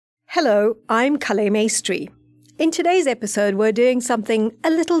Hello, I'm Kale Maestri. In today's episode, we're doing something a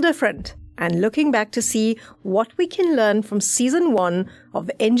little different and looking back to see what we can learn from Season 1 of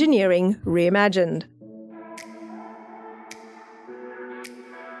Engineering Reimagined.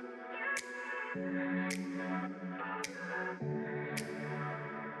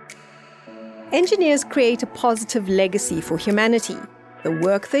 Engineers create a positive legacy for humanity. The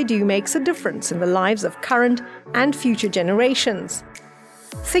work they do makes a difference in the lives of current and future generations.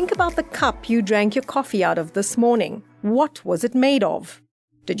 Think about the cup you drank your coffee out of this morning. What was it made of?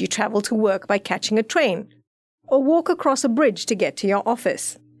 Did you travel to work by catching a train? Or walk across a bridge to get to your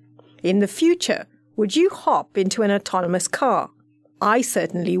office? In the future, would you hop into an autonomous car? I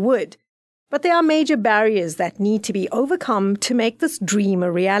certainly would. But there are major barriers that need to be overcome to make this dream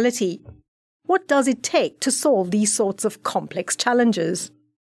a reality. What does it take to solve these sorts of complex challenges?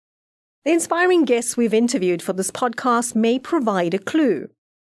 The inspiring guests we've interviewed for this podcast may provide a clue.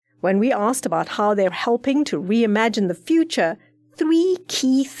 When we asked about how they're helping to reimagine the future, 3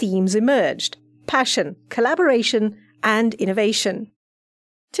 key themes emerged: passion, collaboration, and innovation.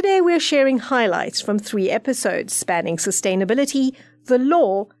 Today we're sharing highlights from 3 episodes spanning sustainability, the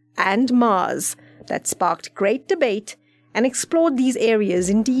law, and Mars that sparked great debate and explored these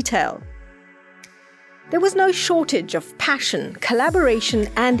areas in detail. There was no shortage of passion, collaboration,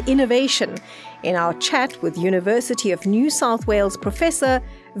 and innovation in our chat with University of New South Wales professor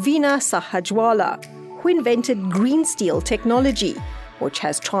Veena Sahajwalla, who invented green steel technology, which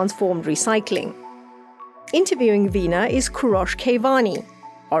has transformed recycling. Interviewing Veena is Kourosh Keivani,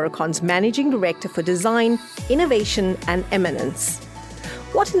 Aurecon's Managing Director for Design, Innovation and Eminence.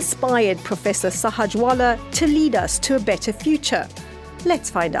 What inspired Professor Sahajwalla to lead us to a better future? Let's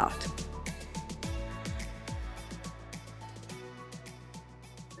find out.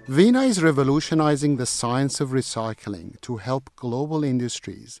 Veena is revolutionizing the science of recycling to help global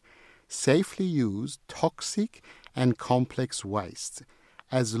industries safely use toxic and complex wastes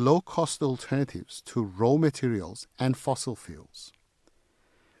as low-cost alternatives to raw materials and fossil fuels.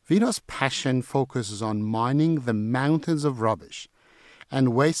 Veena's passion focuses on mining the mountains of rubbish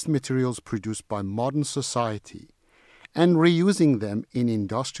and waste materials produced by modern society and reusing them in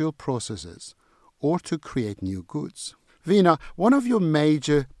industrial processes or to create new goods. Veena, one of your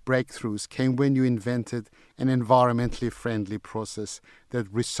major breakthroughs came when you invented an environmentally friendly process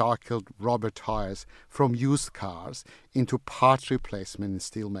that recycled rubber tires from used cars into part replacement in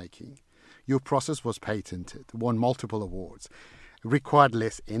steelmaking. Your process was patented, won multiple awards, required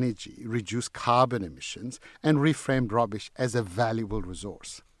less energy, reduced carbon emissions, and reframed rubbish as a valuable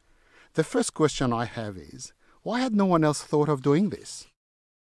resource. The first question I have is, why had no one else thought of doing this?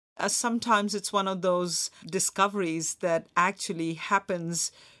 Sometimes it's one of those discoveries that actually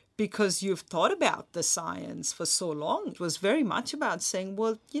happens because you've thought about the science for so long. It was very much about saying,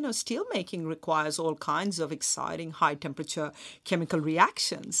 well, steel making requires all kinds of exciting high-temperature chemical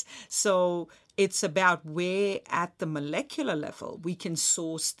reactions. So it's about where at the molecular level we can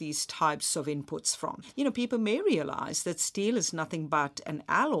source these types of inputs from. People may realize that steel is nothing but an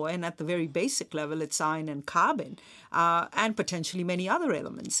alloy, and at the very basic level, it's iron and carbon, and potentially many other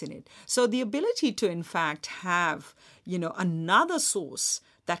elements in it. So the ability to, in fact, have, another source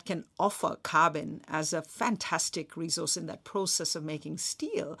that can offer carbon as a fantastic resource in that process of making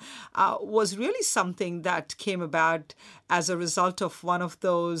steel was really something that came about as a result of one of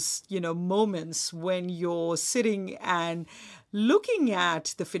those, moments when you're sitting and looking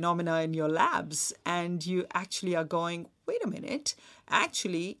at the phenomena in your labs and you actually are going, wait a minute,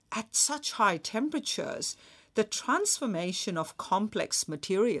 actually at such high temperatures, the transformation of complex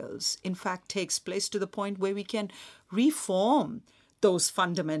materials, in fact, takes place to the point where we can reform those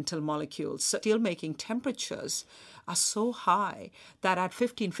fundamental molecules. So steelmaking temperatures are so high that at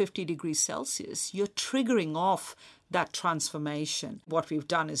 1550 degrees Celsius, you're triggering off that transformation. What we've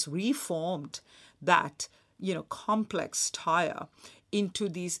done is reformed that, complex tire into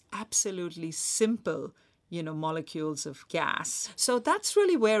these absolutely simple, molecules of gas. So that's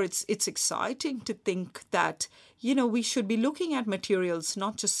really where it's exciting to think that, we should be looking at materials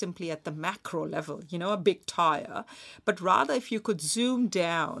not just simply at the macro level, a big tire, but rather if you could zoom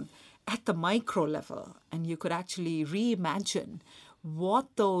down at the micro level and you could actually reimagine what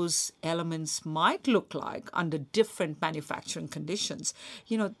those elements might look like under different manufacturing conditions.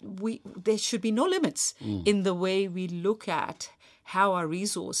 There should be no limits in the way we look at how our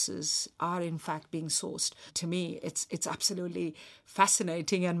resources are in fact being sourced. To me, it's absolutely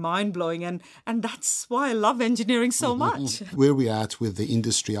fascinating and mind-blowing, and that's why I love engineering so much. Where are we at with the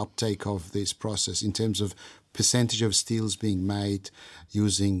industry uptake of this process in terms of percentage of steels being made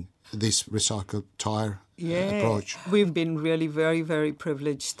using this recycled tire approach. We've been really very, very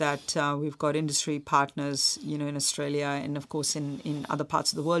privileged that we've got industry partners, in Australia and, of course, in other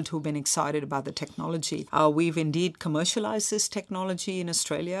parts of the world who've been excited about the technology. We've indeed commercialized this technology in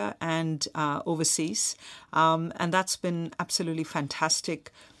Australia and overseas, and that's been absolutely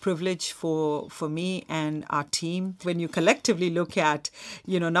fantastic privilege for me and our team. When you collectively look at,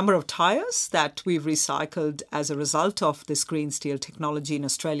 number of tires that we've recycled as a result of this green steel technology in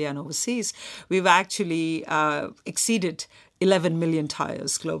Australia and overseas, we've actually exceeded 11 million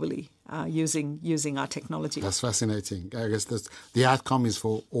tires globally using our technology. That's fascinating. I guess the outcome is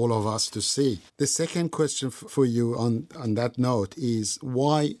for all of us to see. The second question for you on that note is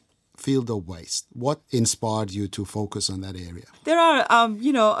why field of waste? What inspired you to focus on that area? There are,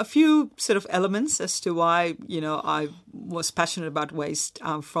 a few sort of elements as to why, I was passionate about waste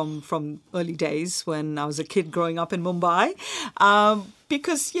from early days when I was a kid growing up in Mumbai.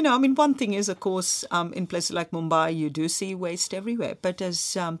 Because, one thing is, of course, in places like Mumbai, you do see waste everywhere. But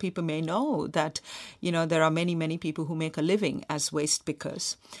as people may know that, there are many, many people who make a living as waste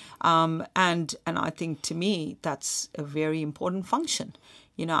pickers. And I think to me, that's a very important function.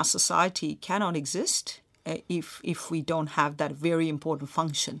 Our society cannot exist if we don't have that very important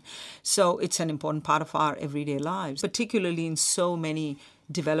function. So it's an important part of our everyday lives, particularly in so many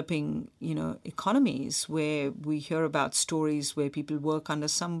developing, economies where we hear about stories where people work under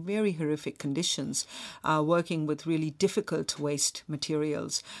some very horrific conditions, working with really difficult waste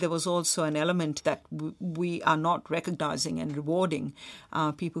materials. There was also an element that we are not recognizing and rewarding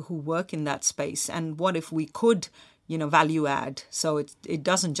people who work in that space. And what if we could value add. So it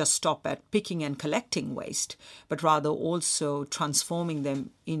doesn't just stop at picking and collecting waste, but rather also transforming them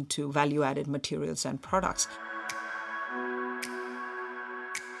into value added materials and products.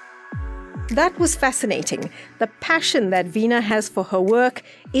 That was fascinating. The passion that Veena has for her work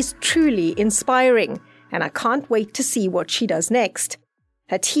is truly inspiring, and I can't wait to see what she does next.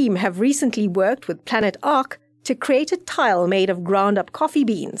 Her team have recently worked with Planet Arc to create a tile made of ground-up coffee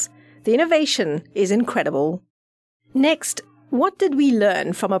beans. The innovation is incredible. Next, what did we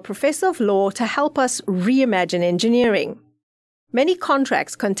learn from a professor of law to help us reimagine engineering? Many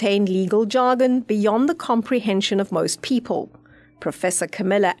contracts contain legal jargon beyond the comprehension of most people. Professor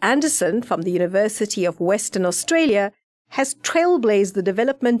Camilla Anderson from the University of Western Australia has trailblazed the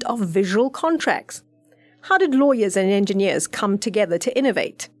development of visual contracts. How did lawyers and engineers come together to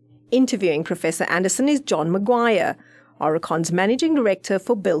innovate? Interviewing Professor Anderson is John Maguire, Aurecon's Managing Director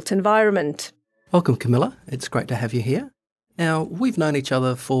for Built Environment. Welcome, Camilla. It's great to have you here. Now, we've known each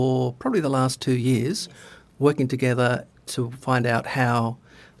other for probably the last 2 years, working together to find out how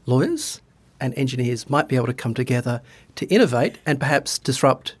lawyers and engineers might be able to come together to innovate and perhaps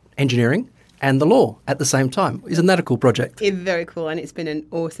disrupt engineering and the law at the same time. Isn't that a cool project? It's very cool, and it's been an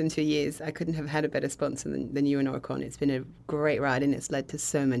awesome 2 years. I couldn't have had a better sponsor than you and Aurecon. It's been a great ride, and it's led to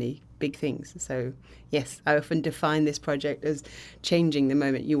so many big things. So, yes, I often define this project as changing the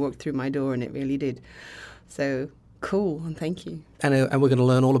moment you walked through my door, and it really did. So, cool, and thank you. And we're going to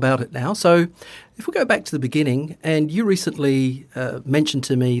learn all about it now. So if we go back to the beginning, and you recently mentioned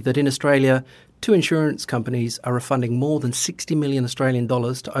to me that in Australia, 2 insurance companies are refunding more than 60 million Australian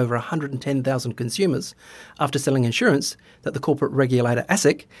dollars to over 110,000 consumers after selling insurance that the corporate regulator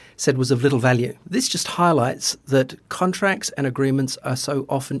ASIC said was of little value. This just highlights that contracts and agreements are so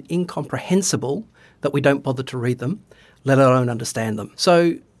often incomprehensible that we don't bother to read them, let alone understand them.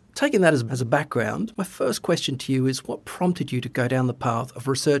 So taking that as a background, my first question to you is what prompted you to go down the path of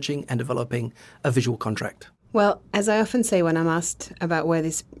researching and developing a visual contract? Well, as I often say when I'm asked about where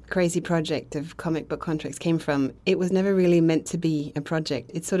this crazy project of comic book contracts came from, it was never really meant to be a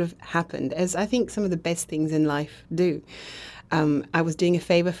project. It sort of happened, as I think some of the best things in life do. I was doing a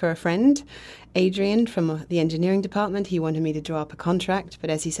favour for a friend, Adrian, from the engineering department. He wanted me to draw up a contract, but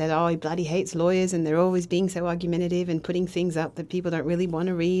as he said, he bloody hates lawyers and they're always being so argumentative and putting things up that people don't really want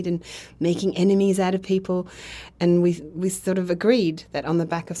to read and making enemies out of people. And we sort of agreed that on the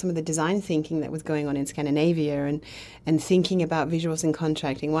back of some of the design thinking that was going on in Scandinavia and thinking about visuals and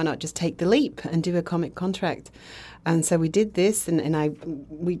contracting, why not just take the leap and do a comic contract? And so we did this, and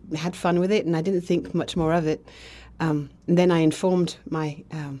we had fun with it, and I didn't think much more of it. Then I informed my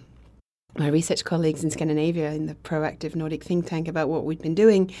research colleagues in Scandinavia in the Proactive Nordic think tank about what we'd been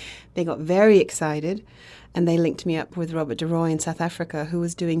doing. They got very excited, and they linked me up with Robert de Roy in South Africa, who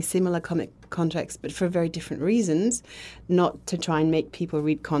was doing similar comic contracts, but for very different reasons, not to try and make people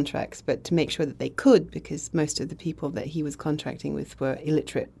read contracts, but to make sure that they could, because most of the people that he was contracting with were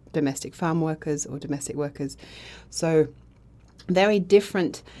illiterate domestic farm workers or domestic workers. So very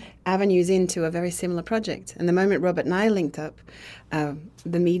different avenues into a very similar project. And the moment Robert and I linked up,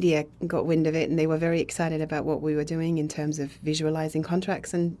 the media got wind of it and they were very excited about what we were doing in terms of visualizing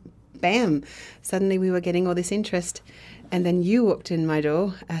contracts, and bam, suddenly we were getting all this interest. And then you walked in my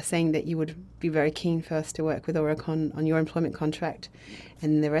door saying that you would be very keen for us to work with Aurecon on your employment contract.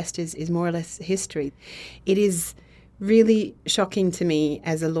 And the rest is more or less history. It is really shocking to me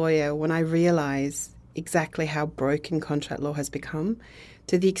as a lawyer when I realise exactly how broken contract law has become,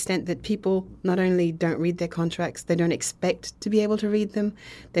 to the extent that people not only don't read their contracts, they don't expect to be able to read them,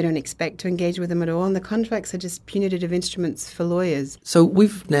 they don't expect to engage with them at all, and the contracts are just punitive instruments for lawyers. So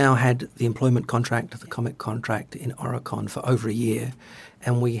we've now had the employment contract, the COMEC contract in Aurecon for over a year,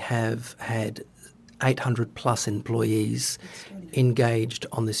 and we have had 800 plus employees engaged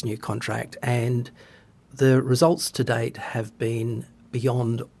on this new contract, and the results to date have been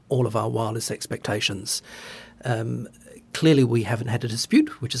beyond all of our wildest expectations. Clearly we haven't had a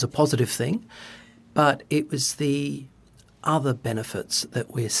dispute, which is a positive thing, but it was the other benefits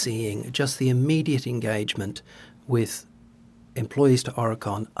that we're seeing, just the immediate engagement with employees to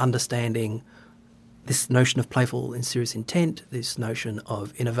Aurecon, understanding this notion of playful and serious intent, this notion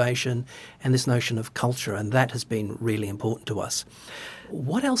of innovation, and this notion of culture, and that has been really important to us.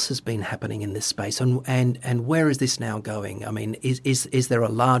 What else has been happening in this space, and where is this now going? I mean, is there a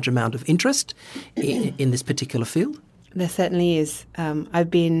large amount of interest in this particular field? There certainly is. I've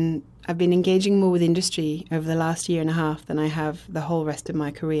been engaging more with industry over the last year and a half than I have the whole rest of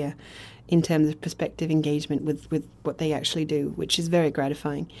my career in terms of prospective engagement with what they actually do, which is very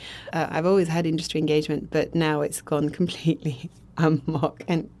gratifying. I've always had industry engagement, but now it's gone completely amok,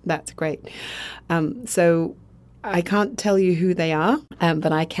 and that's great. So I can't tell you who they are,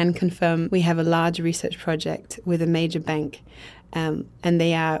 but I can confirm we have a large research project with a major bank, and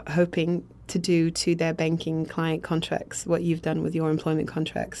they are hoping to do to their banking client contracts what you've done with your employment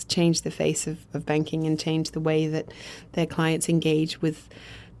contracts, change the face of banking and change the way that their clients engage with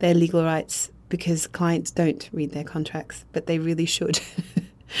their legal rights, because clients don't read their contracts, but they really should.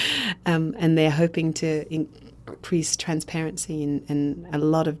 And they're hoping to increase transparency in a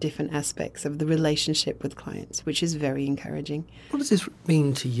lot of different aspects of the relationship with clients, which is very encouraging. What does this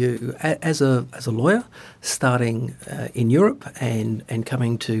mean to you as a lawyer, starting in Europe and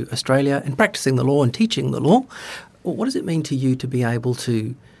coming to Australia and practicing the law and teaching the law? What does it mean to you to be able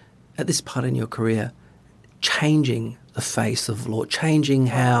to, at this part in your career, changing the face of law, changing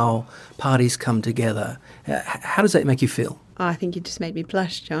how parties come together? How does that make you feel? Oh, I think you just made me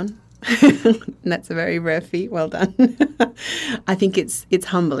blush, John. That's a very rare feat. Well done. I think it's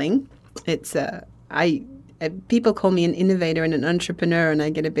humbling. People call me an innovator and an entrepreneur, and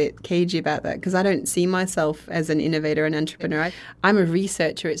I get a bit cagey about that because I don't see myself as an innovator and entrepreneur. I'm a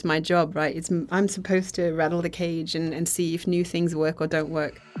researcher. It's my job, right? I'm supposed to rattle the cage and see if new things work or don't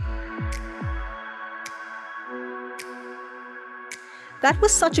work. That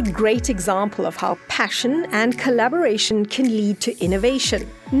was such a great example of how passion and collaboration can lead to innovation.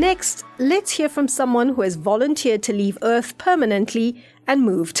 Next, let's hear from someone who has volunteered to leave Earth permanently and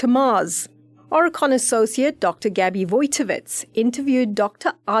move to Mars. Aurecon associate Dr. Gabby Wojtowicz interviewed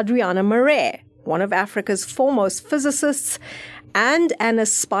Dr. Adriana Marais, one of Africa's foremost physicists and an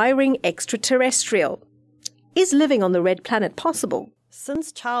aspiring extraterrestrial. Is living on the red planet possible?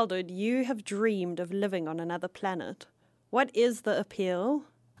 Since childhood, you have dreamed of living on another planet. What is the appeal?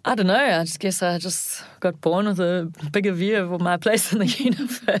 I don't know. I guess I just got born with a bigger view of my place in the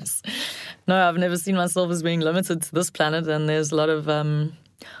universe. No, I've never seen myself as being limited to this planet, and there's a lot of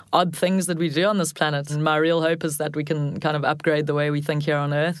odd things that we do on this planet. And my real hope is that we can kind of upgrade the way we think here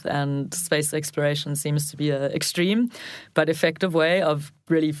on Earth, and space exploration seems to be an extreme but effective way of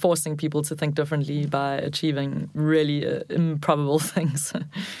really forcing people to think differently by achieving really improbable things.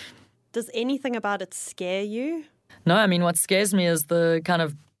 Does anything about it scare you? No, I mean, what scares me is the kind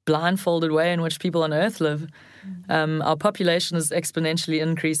of blindfolded way in which people on Earth live. Our population is exponentially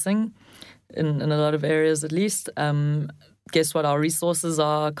increasing in a lot of areas at least. Guess what? Our resources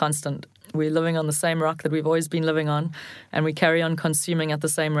are constant. We're living on the same rock that we've always been living on, and we carry on consuming at the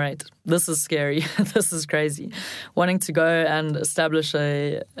same rate. This is scary. This is crazy. Wanting to go and establish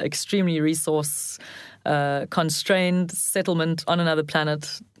a extremely resource constrained settlement on another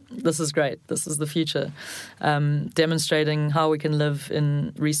planet, this is great. This is the future. Demonstrating how we can live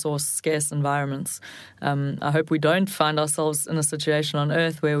in resource-scarce environments. I hope we don't find ourselves in a situation on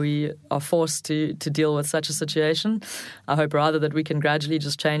Earth where we are forced to deal with such a situation. I hope rather that we can gradually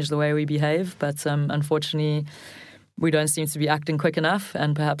just change the way we behave. But unfortunately, we don't seem to be acting quick enough,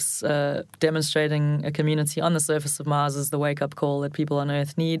 and perhaps demonstrating a community on the surface of Mars is the wake-up call that people on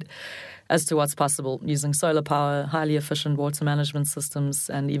Earth need as to what's possible using solar power, highly efficient water management systems,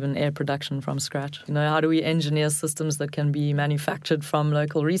 and even air production from scratch. How do we engineer systems that can be manufactured from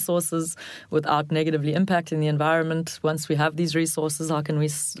local resources without negatively impacting the environment? Once we have these resources, how can we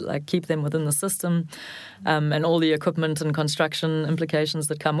keep them within the system, and all the equipment and construction implications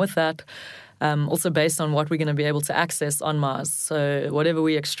that come with that? Also based on what we're going to be able to access on Mars. So whatever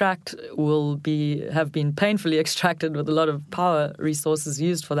we extract will have been painfully extracted with a lot of power resources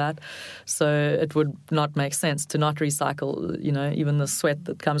used for that. So it would not make sense to not recycle. Even the sweat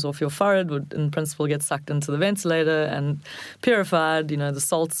that comes off your forehead would in principle get sucked into the ventilator and purified. The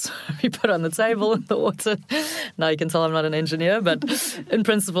salts we put on the table in the water. Now you can tell I'm not an engineer, but in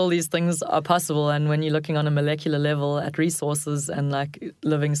principle these things are possible. And when you're looking on a molecular level at resources and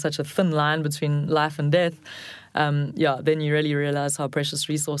living such a thin line between life and death, then you really realize how precious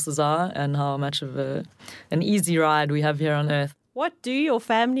resources are and how much of an easy ride we have here on Earth. What do your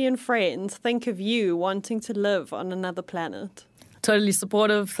family and friends think of you wanting to live on another planet? Totally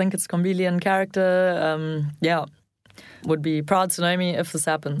supportive, think it's completely in character. Would be proud to know me if this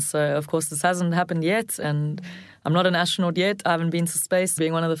happens. So, of course, this hasn't happened yet, and I'm not an astronaut yet. I haven't been to space.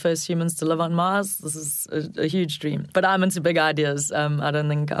 Being one of the first humans to live on Mars, this is a huge dream. But I'm into big ideas. I don't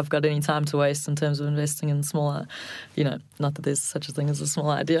think I've got any time to waste in terms of investing in smaller, not that there's such a thing as a small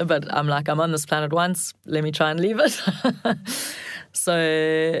idea, but I'm on this planet once. Let me try and leave it.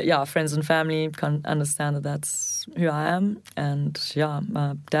 So, friends and family can understand that that's who I am. And,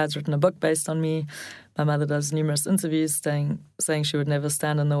 my dad's written a book based on me. My mother does numerous interviews saying she would never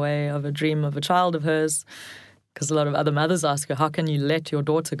stand in the way of a dream of a child of hers. Because a lot of other mothers ask her, how can you let your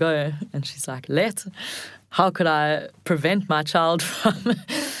daughter go? And she's like, let? How could I prevent my child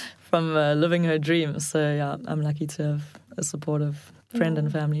from living her dream? So, I'm lucky to have a supportive friend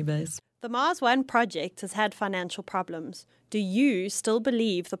and family base. The Mars One project has had financial problems. Do you still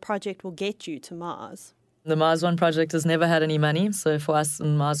believe the project will get you to Mars? The Mars One project has never had any money, so for us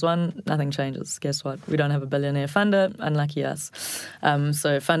in Mars One, nothing changes. Guess what? We don't have a billionaire funder, unlucky us.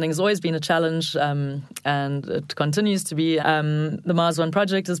 So funding has always been a challenge, and it continues to be. The Mars One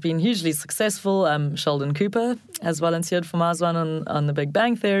project has been hugely successful. Sheldon Cooper has volunteered for Mars One on The Big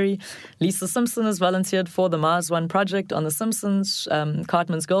Bang Theory. Lisa Simpson has volunteered for the Mars One project on The Simpsons.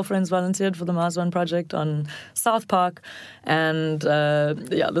 Cartman's girlfriend's volunteered for the Mars One project on South Park. And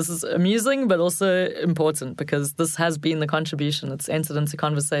this is amusing, but also important, because this has been the contribution. It's entered into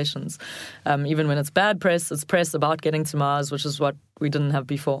conversations. Even when it's bad press, it's press about getting to Mars, which is what we didn't have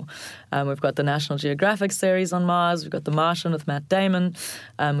before. We've got the National Geographic series on Mars. We've got The Martian with Matt Damon.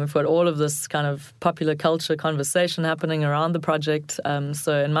 We've got all of this kind of popular culture conversation happening around the project.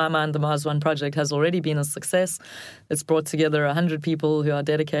 So in my mind, the Mars One project has already been a success. It's brought together 100 people who are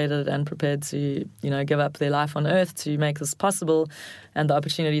dedicated and prepared to, give up their life on Earth to make this possible. And the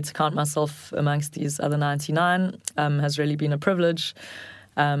opportunity to count myself amongst these other 99 has really been a privilege.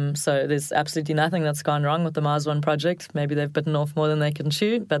 So there's absolutely nothing that's gone wrong with the Mars One project. Maybe they've bitten off more than they can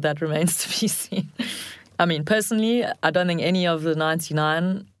chew, but that remains to be seen. I mean, personally, I don't think any of the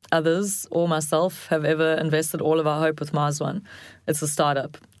 99 others or myself have ever invested all of our hope with Mars One. It's a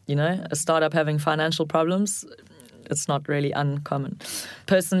startup, a startup having financial problems. It's not really uncommon.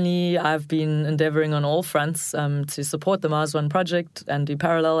 Personally, I've been endeavouring on all fronts to support the Mars One project and do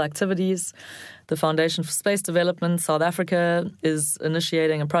parallel activities. The Foundation for Space Development South Africa is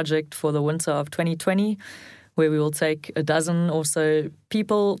initiating a project for the winter of 2020 where we will take a dozen or so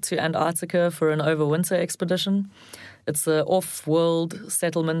people to Antarctica for an overwinter expedition. It's an off-world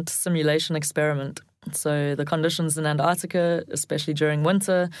settlement simulation experiment. So the conditions in Antarctica, especially during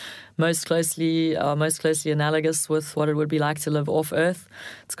winter, most closely analogous with what it would be like to live off Earth.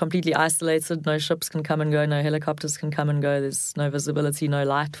 It's completely isolated. No ships can come and go. No helicopters can come and go. There's no visibility, no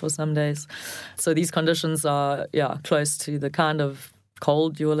light for some days. So these conditions are, close to the kind of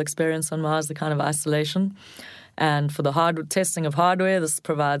cold you will experience on Mars, the kind of isolation. And for the testing of hardware, this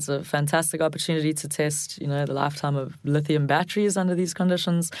provides a fantastic opportunity to test, the lifetime of lithium batteries under these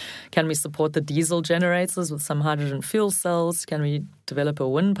conditions. Can we support the diesel generators with some hydrogen fuel cells? Can we develop a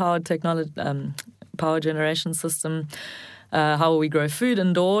wind-powered power generation system? How will we grow food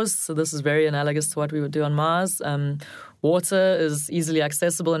indoors? So this is very analogous to what we would do on Mars. Water is easily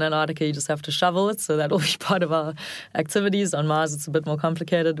accessible in Antarctica, you just have to shovel it, so that will be part of our activities. On Mars, it's a bit more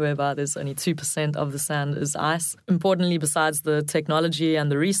complicated, whereby there's only 2% of the sand is ice. Importantly, besides the technology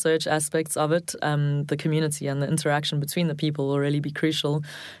and the research aspects of it, the community and the interaction between the people will really be crucial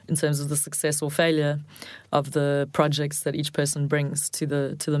in terms of the success or failure of the projects that each person brings to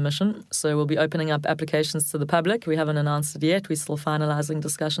the mission. So we'll be opening up applications to the public. We haven't announced it yet. We're still finalising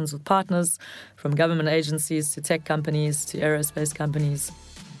discussions with partners, from government agencies to tech companies to aerospace companies.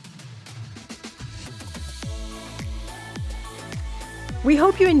 We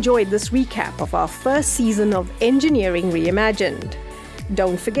hope you enjoyed this recap of our first season of Engineering Reimagined.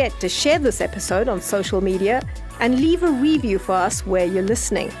 Don't forget to share this episode on social media and leave a review for us where you're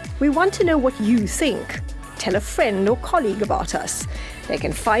listening. We want to know what you think. Tell a friend or colleague about us. They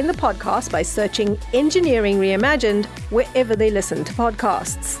can find the podcast by searching Engineering Reimagined wherever they listen to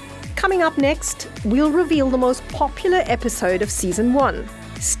podcasts. Coming up next, we'll reveal the most popular episode of Season 1.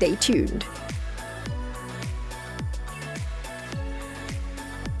 Stay tuned.